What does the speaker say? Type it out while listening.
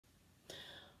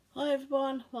Hi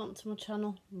everyone, welcome to my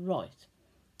channel. Right,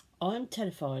 I'm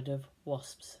terrified of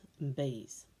wasps and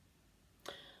bees.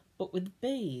 But with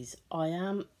bees, I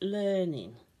am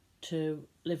learning to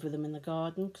live with them in the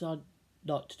garden because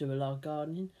I like to do a lot of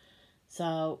gardening.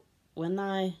 So when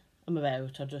I am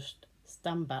about, I just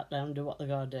stand back down, do what they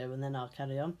gotta do, and then I'll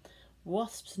carry on.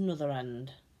 Wasps, another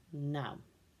end, now.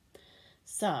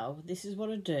 So this is what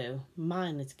I do,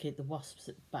 mainly to keep the wasps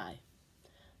at bay.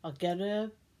 I'll get a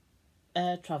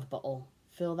travel bottle,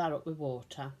 fill that up with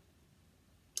water.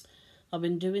 I've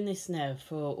been doing this now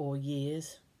for all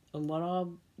years, and what I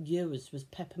used was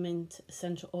peppermint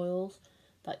essential oils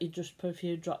that you just put a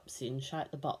few drops in, shake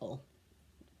the bottle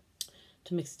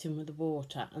to mix it in with the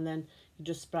water, and then you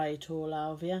just spray it all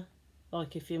over you.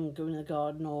 Like if you're going in the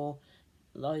garden, or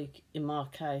like in my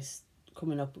case,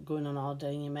 coming up, going on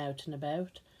holiday and you're out and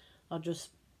about,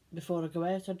 before I go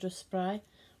out, I just spray.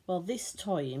 Well, this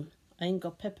time I ain't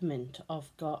got peppermint,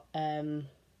 I've got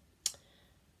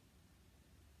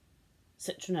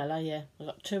citronella, yeah. I've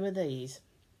got 2 of these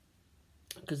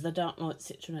because they don't like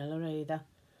citronella either.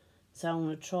 So I'm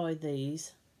going to try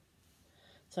these.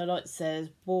 So like it says,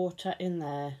 water in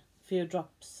there, a few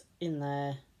drops in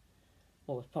there,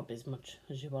 or probably as much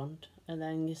as you want. And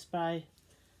then you spray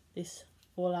this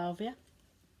all over you.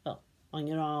 Well, on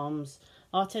your arms.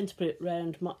 I tend to put it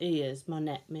round my ears, my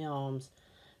neck, my arms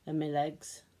and my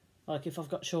legs. Like if I've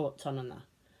got shorts on and that.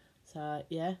 So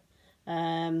yeah.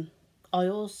 I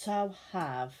also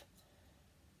have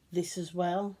this as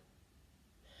well,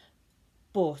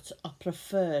 but I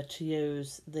prefer to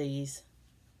use these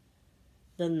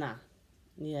than that,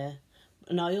 yeah.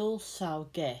 And I also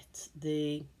get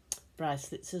the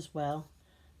bracelets as well,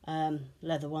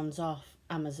 leather ones off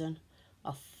Amazon.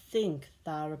 I think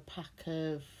they're a pack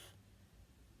of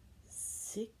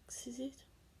 6, is it?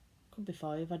 Could be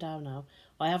 5, I don't know.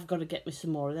 I have got to get me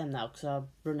some more of them now because I've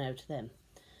run out of them.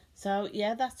 So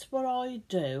yeah, that's what I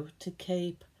do to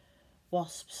keep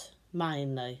wasps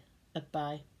mainly at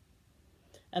bay.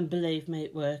 And believe me,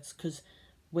 it works, because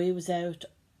we was out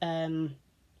the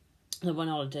one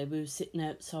holiday, we were sitting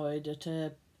outside at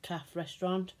a cafe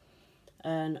restaurant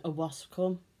and a wasp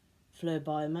flew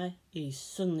by me. He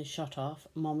suddenly shot off.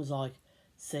 Mum was like,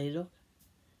 see, look,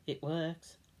 it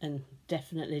works. And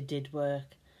definitely did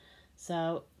work.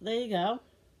 So there you go,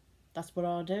 that's what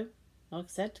I do. Like I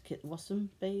said, to keep the wasps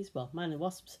and bees, well, mainly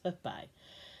wasps at bay.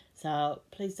 So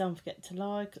please don't forget to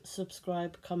like,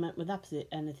 subscribe, comment with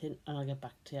absolutely anything, and I'll get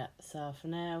back to you. So for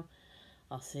now,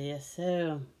 I'll see you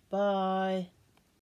soon. Bye.